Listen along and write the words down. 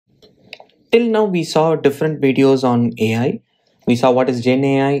Till now, we saw different videos on AI. We saw what is Gen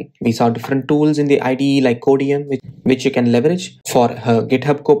AI. We saw different tools in the IDE like Codium, which you can leverage for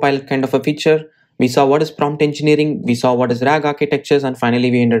GitHub Copilot kind of a feature. We saw what is prompt engineering. We saw what is RAG architectures. And finally,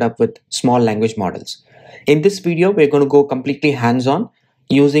 we ended up with small language models. In this video, we're going to go completely hands-on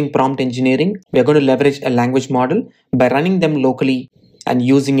using prompt engineering. We're going to leverage a language model by running them locally and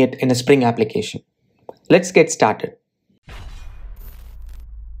using it in a Spring application. Let's get started.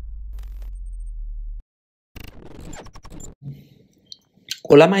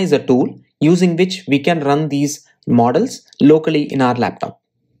 Ollama is a tool using which we can run these models locally in our laptop.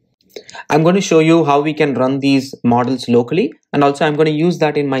 I'm going to show you how we can run these models locally, and also I'm going to use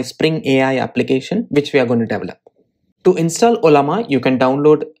that in my Spring AI application, which we are going to develop. To install Ollama, you can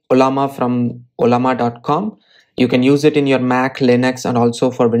download Ollama from ollama.com. You can use it in your Mac, Linux, and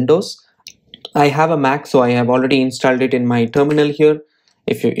also for Windows. I have a Mac, so I have already installed it in my terminal here.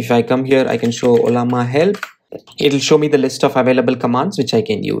 If I come here, I can show Ollama help. It'll show me the list of available commands which I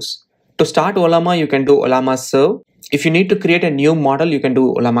can use. To start Ollama, you can do Ollama serve. If you need to create a new model, you can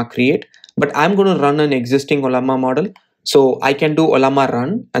do Ollama create. But I'm going to run an existing Ollama model, so I can do Ollama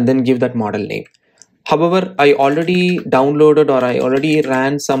run and then give that model name. However, I already downloaded or I already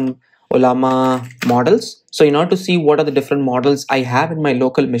ran some Ollama models. So in order to see what are the different models I have in my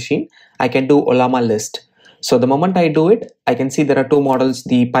local machine, I can do Ollama list. So the moment I do it, I can see there are two models,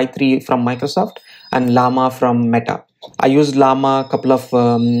 the Phi-3 from Microsoft and Llama from Meta. I used Llama a couple of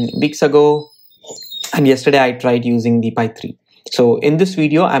weeks ago, and yesterday I tried using the Phi-3. So in this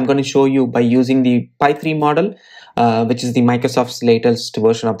video, I'm going to show you by using the Phi-3 model, which is the Microsoft's latest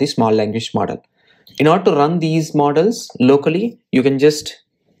version of the small language model. In order to run these models locally, you can just,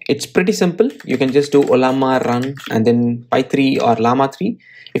 it's pretty simple. You can just do Ollama run and then Phi-3 or Llama 3.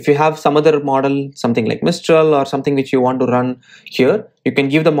 If you have some other model, something like Mistral or something which you want to run here, you can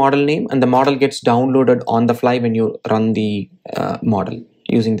give the model name and the model gets downloaded on the fly when you run the model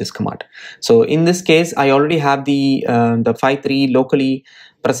using this command. So in this case, I already have the Phi-3 locally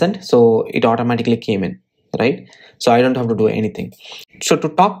present, so it automatically came in, right? So I don't have to do anything. So to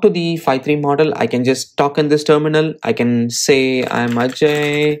talk to the Phi-3 model, I can just talk in this terminal. I can say, I'm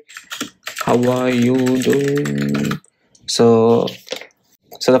Ajay, how are you doing? So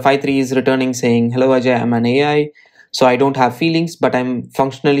the Phi-3 is returning saying, hello Ajay, I'm an AI. So I don't have feelings, but I'm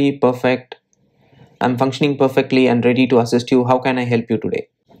functionally perfect. I'm functioning perfectly and ready to assist you. How can I help you today?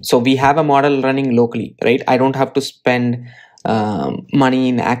 So we have a model running locally, right? I don't have to spend money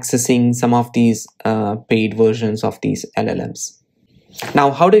in accessing some of these paid versions of these LLMs.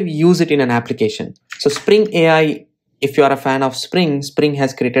 Now, how do we use it in an application? So Spring AI, if you are a fan of Spring, Spring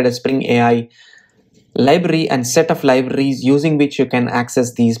has created a Spring AI library and set of libraries using which you can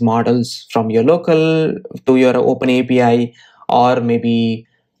access these models from your local to your Open API or maybe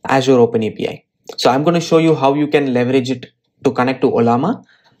Azure Open API. So I'm going to show you how you can leverage it to connect to Ollama.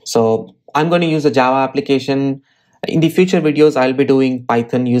 So I'm going to use a Java application. In the future videos, I'll be doing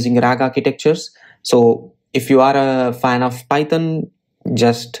Python using RAG architectures. So if you are a fan of Python,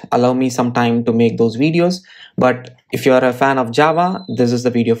 just allow me some time to make those videos. But if you are a fan of Java, this is the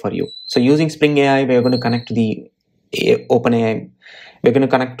video for you. So using Spring AI, we're going to connect to the OpenAI. We're going to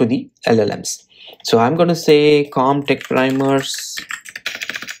connect to the LLMs. So I'm going to say com tech primers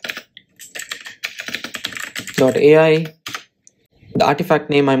 .ai. The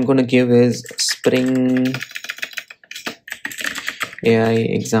artifact name I'm going to give is Spring AI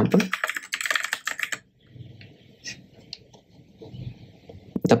example.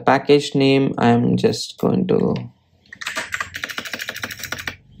 The package name I'm just going to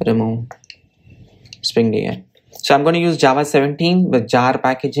remove Spring AI. So I'm going to use Java 17 with jar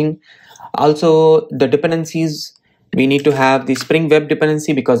packaging. Also the dependencies, we need to have the Spring Web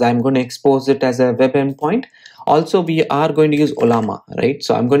dependency because I'm going to expose it as a web endpoint. Also, we are going to use Ollama, right?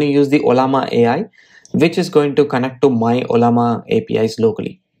 So I'm going to use the Ollama AI, which is going to connect to my Ollama APIs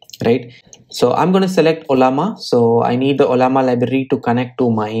locally, right? So I'm going to select Ollama. So I need the Ollama library to connect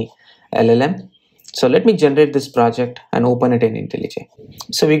to my LLM. So let me generate this project and open it in IntelliJ.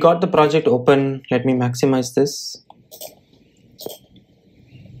 So we got the project open. Let me maximize this.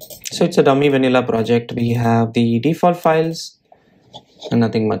 So it's a dummy vanilla project. We have the default files and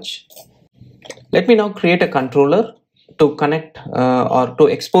nothing much. Let me now create a controller to connect or to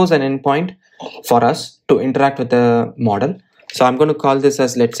expose an endpoint for us to interact with the model. So I'm going to call this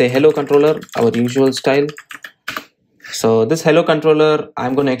as, let's say, hello controller, our usual style. So this hello controller,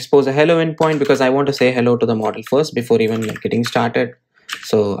 I'm going to expose a hello endpoint because I want to say hello to the model first before even getting started.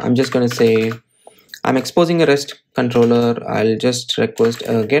 So I'm just going to say, I'm exposing a REST controller. I'll just request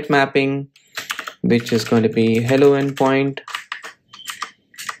a get mapping, which is going to be hello endpoint.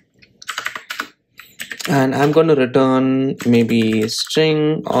 and I'm going to return maybe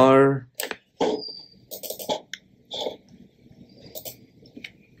string or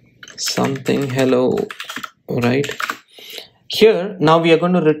something hello, right? Here now we are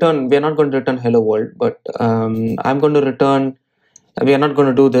going to return, we are not going to return hello world, but I'm going to return, we are not going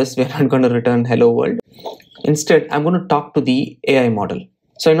to do this, we are not going to return hello world. Instead, I'm going to talk to the AI model.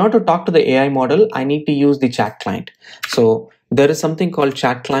 So in order to talk to the AI model, I need to use the chat client. So there is something called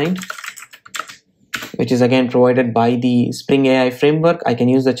chat client, which is again provided by the Spring AI framework. I can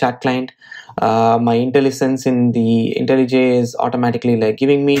use the chat client. My IntelliSense in the IntelliJ is automatically like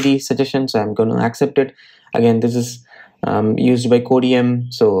giving me the suggestion, so I'm going to accept it. Again, this is used by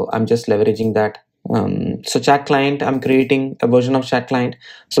Codium, so I'm just leveraging that. So chat client, I'm creating a version of chat client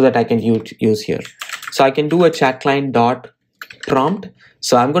so that I can use here. So I can do a chat client dot prompt.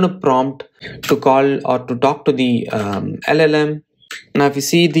 So I'm going to prompt to call or to talk to the LLM. Now if you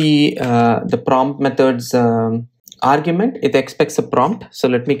see the prompt method's argument, it expects a prompt. So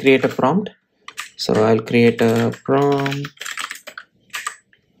let me create a prompt. So I'll create a prompt.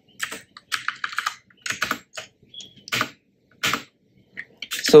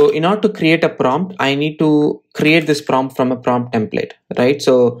 So in order to create a prompt, I need to create this prompt from a prompt template, right?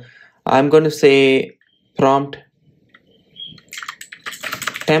 So I'm going to say prompt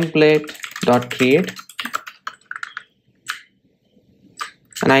template dot create,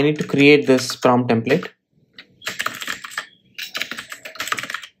 and I need to create this prompt template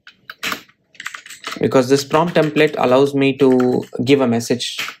because this prompt template allows me to give a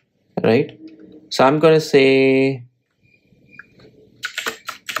message, right? So I'm going to say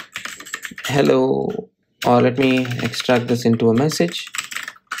hello, or let me extract this into a message.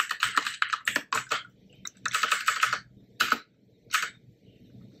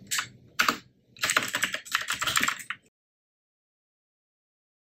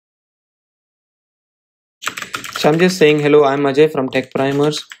 So I'm just saying, hello, I'm Ajay from Tech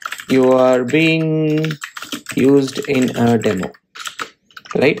Primers. You are being used in a demo,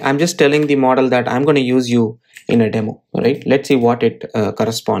 right? I'm just telling the model that I'm going to use you in a demo, right? Let's see what it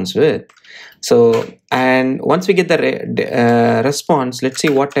corresponds with. So, and once we get the response, let's see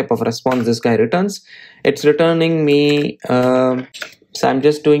what type of response this guy returns. It's returning me, so I'm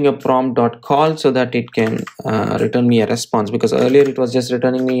just doing a prompt.call so that it can return me a response, because earlier it was just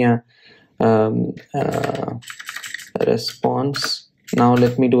returning me a response. Now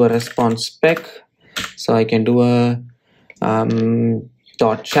let me do a response spec. So I can do a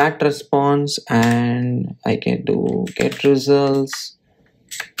dot chat response, and I can do get results.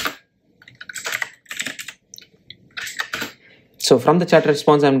 So from the chat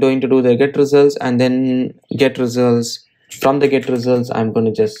response, I'm going to do the get results, and then get results. From the get results, I'm going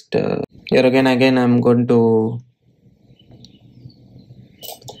to just here again I'm going to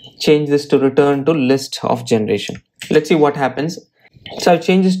change this to return to list of generation. Let's see what happens. So I've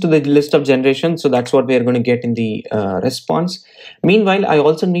changed this to the list of generation. So that's what we are going to get in the response. Meanwhile, I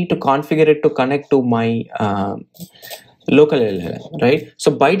also need to configure it to connect to my local LLM, right?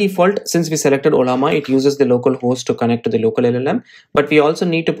 So by default, since we selected Ollama, it uses the local host to connect to the local LLM, but we also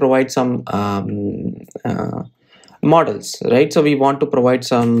need to provide some models, right? So we want to provide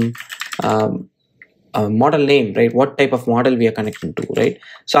some model name, right? What type of model we are connecting to, right?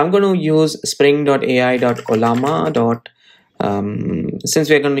 So I'm going to use spring.ai.ollama. Since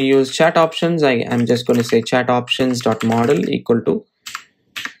we're going to use chat options, I'm just going to say chat options.model equal to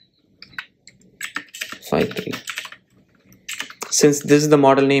Phi-3. Since this is the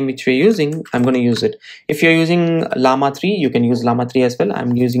model name which we're using, I'm going to use it. If you're using Llama 3, you can use Llama 3 as well.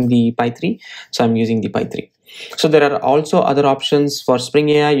 I'm using the Phi-3, so I'm using the Phi-3. So there are also other options for Spring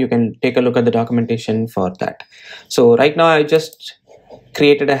AI. You can take a look at the documentation for that. So right now I just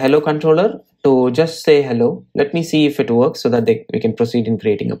created a hello controller to just say hello. Let me see if it works so that we can proceed in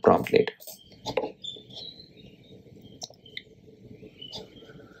creating a prompt later.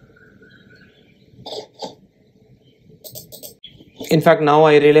 In fact, now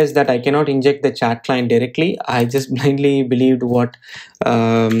I realize that I cannot inject the chat client directly. I just blindly believed what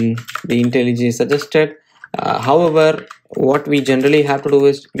the IntelliJ suggested. However, what we generally have to do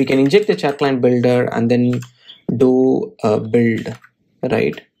is we can inject the chat client builder and then do a build,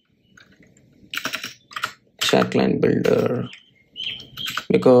 right? Chat client builder,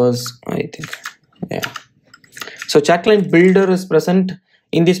 because I think, yeah. So chat client builder is present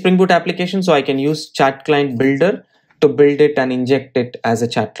in the Spring Boot application, so I can use chat client builder to build it and inject it as a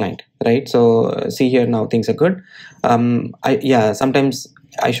chat client, right? So see here, now things are good. Sometimes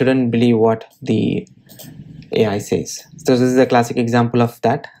I shouldn't believe what the AI says. So this is a classic example of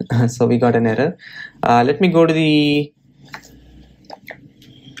that. So we got an error. Let me go to the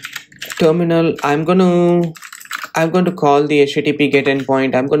terminal, I'm going to call the HTTP GET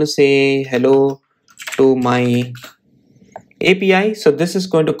endpoint. I'm going to say hello to my API. So this is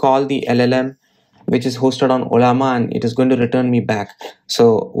going to call the LLM which is hosted on Ollama, and it is going to return me back.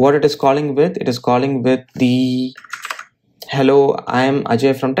 So what it is calling with, it is calling with the hello, I am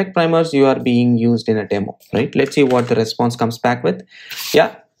Ajay from Tech Primers, you are being used in a demo, right? Let's see what the response comes back with.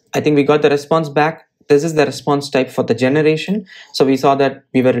 Yeah, I think we got the response back. This is the response type for the generation. So we saw that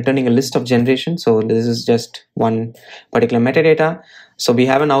we were returning a list of generation. So this is just one particular metadata. So we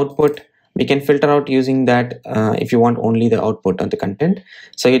have an output. We can filter out using that if you want only the output of the content.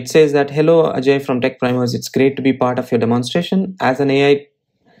 So it says that, hello Ajay from Tech Primers, it's great to be part of your demonstration. As an AI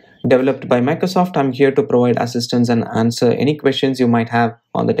developed by Microsoft, I'm here to provide assistance and answer any questions you might have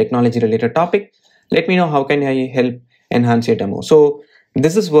on the technology related topic. Let me know how can I help enhance your demo. So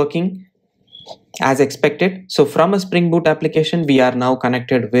this is working as expected. So from a Spring Boot application, we are now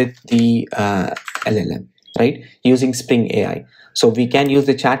connected with the LLM, right? Using Spring AI. So we can use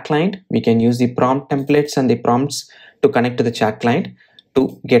the chat client, we can use the prompt templates and the prompts to connect to the chat client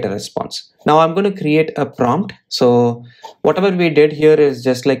to get a response. Now I'm going to create a prompt. So whatever we did here is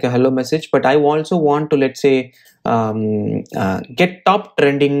just like a hello message, but I also want to, let's say, get top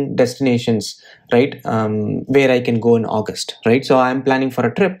trending destinations, right? Where I can go in August, right? So I'm planning for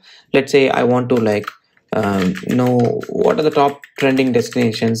a trip. Let's say I want to like know what are the top trending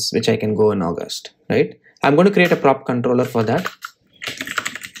destinations which I can go in August, right? I'm going to create a prompt controller for that.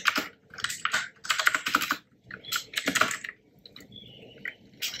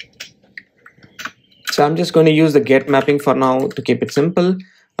 So I'm just going to use the get mapping for now to keep it simple.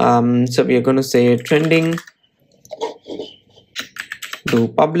 So we are going to say trending, do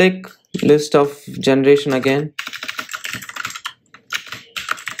public list of generation again.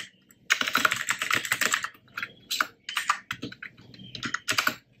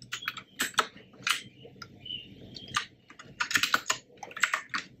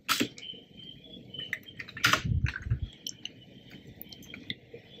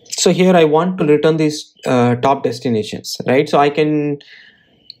 So here I want to return these top destinations, right? So I can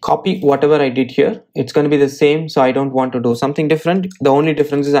copy whatever I did here. It's going to be the same. So I don't want to do something different. The only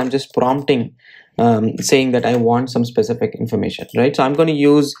difference is I'm just prompting, saying that I want some specific information, right? So I'm going to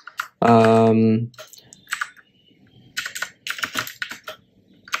use the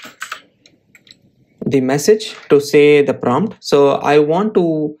message to say the prompt. So I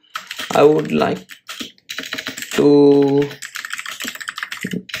would like to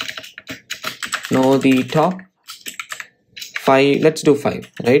know the top 5, let's do 5,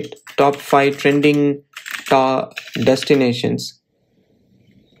 right? Top 5 trending destinations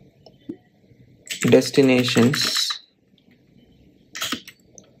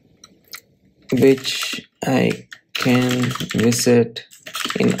which I can visit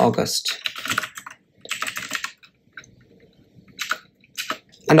in August.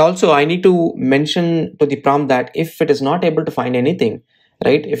 And also I need to mention to the prompt that if it is not able to find anything,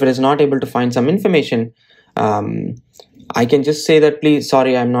 right? If it is not able to find some information, I can just say that, please,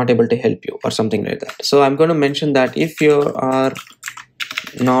 sorry, I'm not able to help you or something like that. So I'm going to mention that if you are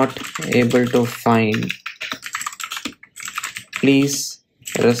not able to find, please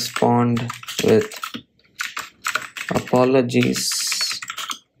respond with apologies,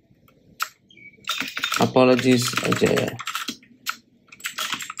 Ajay.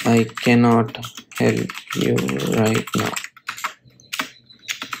 I cannot help you right now.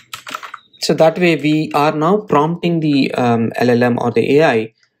 So that way we are now prompting the LLM or the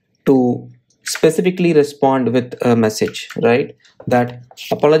AI to specifically respond with a message, right? That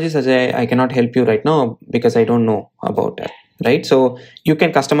apologies Ajay, I cannot help you right now because I don't know about it, right? So you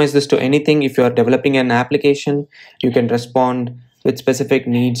can customize this to anything. If you are developing an application, you can respond with specific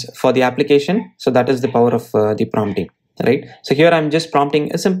needs for the application. So that is the power of the prompting, right? So here I'm just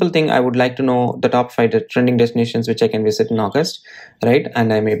prompting a simple thing. I would like to know the top 5 trending destinations which I can visit in August, right?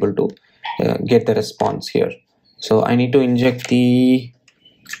 And I'm able to get the response here. So I need to inject the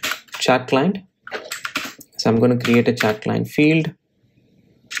chat client. So I'm going to create a chat client field.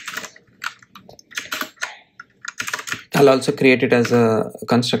 I'll also create it as a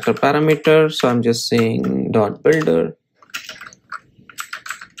constructor parameter. So I'm just saying dot builder.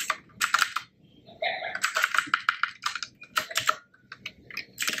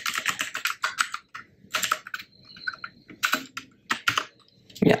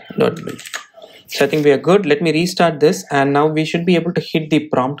 Yeah, dot build. So I think we are good. Let me restart this, and now we should be able to hit the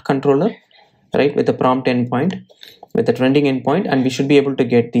prompt controller, right, with the prompt endpoint, with the trending endpoint, and we should be able to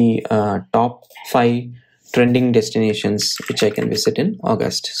get the top 5 trending destinations which I can visit in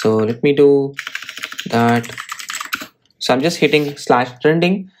August. So let me do that. So I'm just hitting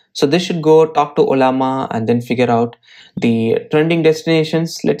 /trending. So this should go talk to Ollama and then figure out the trending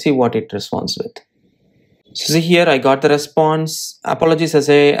destinations. Let's see what it responds with. So see here, I got the response. Apologies, as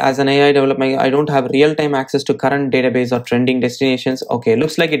an AI developer, I don't have real-time access to current database or trending destinations. Okay,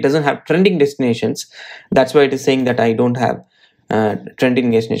 looks like it doesn't have trending destinations. That's why it is saying that I don't have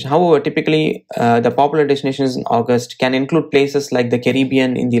trending destination. However, typically the popular destinations in August can include places like the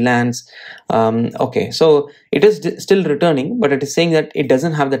Caribbean, in the lands. Okay, so it is still returning, but it is saying that it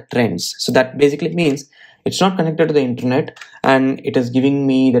doesn't have the trends. So that basically means it's not connected to the internet, and it is giving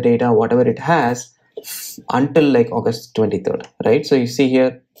me the data, whatever it has, until like August 23rd, right? So you see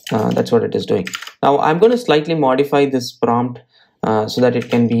here, that's what it is doing. Now I'm going to slightly modify this prompt so that it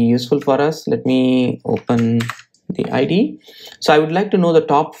can be useful for us. Let me open the ID. So I would like to know the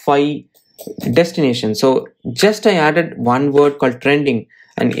top 5 destinations. So just I added one word called trending,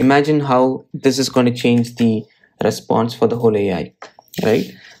 and imagine how this is going to change the response for the whole AI, right?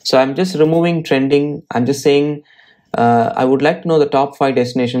 So I'm just removing trending. I'm just saying I would like to know the top 5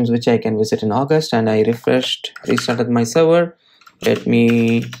 destinations which I can visit in August, and I restarted my server. Let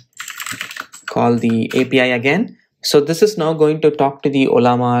me call the API again. So this is now going to talk to the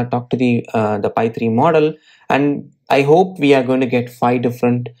Ollama, talk to the Phi-3 model, and I hope we are going to get 5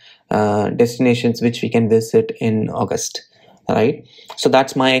 different destinations which we can visit in August, right? So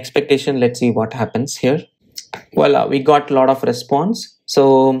that's my expectation. Let's see what happens here. Well, we got a lot of response.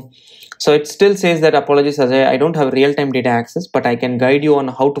 So it still says that apologies, Ajay, I don't have real-time data access, but I can guide you on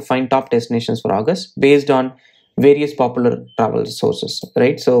how to find top destinations for August based on various popular travel sources,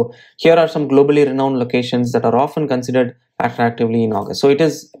 right? So here are some globally renowned locations that are often considered attractively in August. So it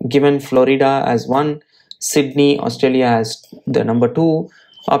is given Florida as 1, Sydney, Australia as the number 2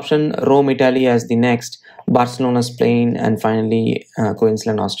 option, Rome, Italy as the next, Barcelona, Spain, and finally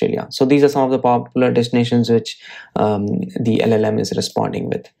Queensland, Australia. So these are some of the popular destinations which the LLM is responding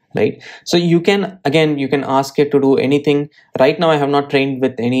with, right? So you can ask it to do anything. Right now I have not trained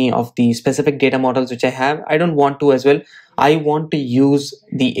with any of the specific data models which I have. I don't want to as well. I want to use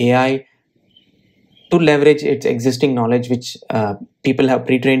the AI to leverage its existing knowledge which people have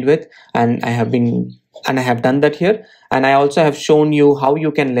pre-trained with, and I have done that here. And I also have shown you how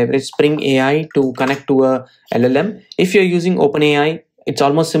you can leverage Spring AI to connect to a LLM. If you're using OpenAI, it's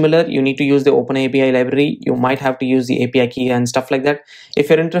almost similar. You need to use the OpenAPI library. You might have to use the API key and stuff like that. If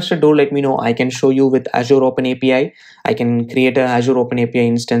you're interested, do let me know. I can show you with Azure OpenAPI. I can create a Azure OpenAPI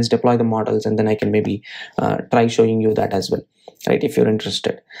instance, deploy the models, and then I can maybe try showing you that as well, right? If you're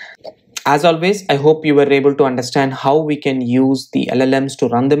interested. As always, I hope you were able to understand how we can use the LLMs to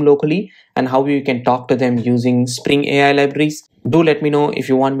run them locally and how we can talk to them using Spring AI libraries. Do let me know if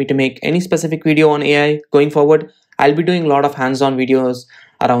you want me to make any specific video on AI going forward. I'll be doing a lot of hands-on videos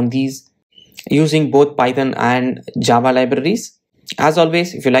around these using both Python and Java libraries. As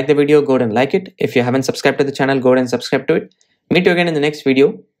always, if you like the video, go ahead and like it. If you haven't subscribed to the channel, go ahead and subscribe to it. Meet you again in the next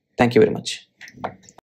video. Thank you very much.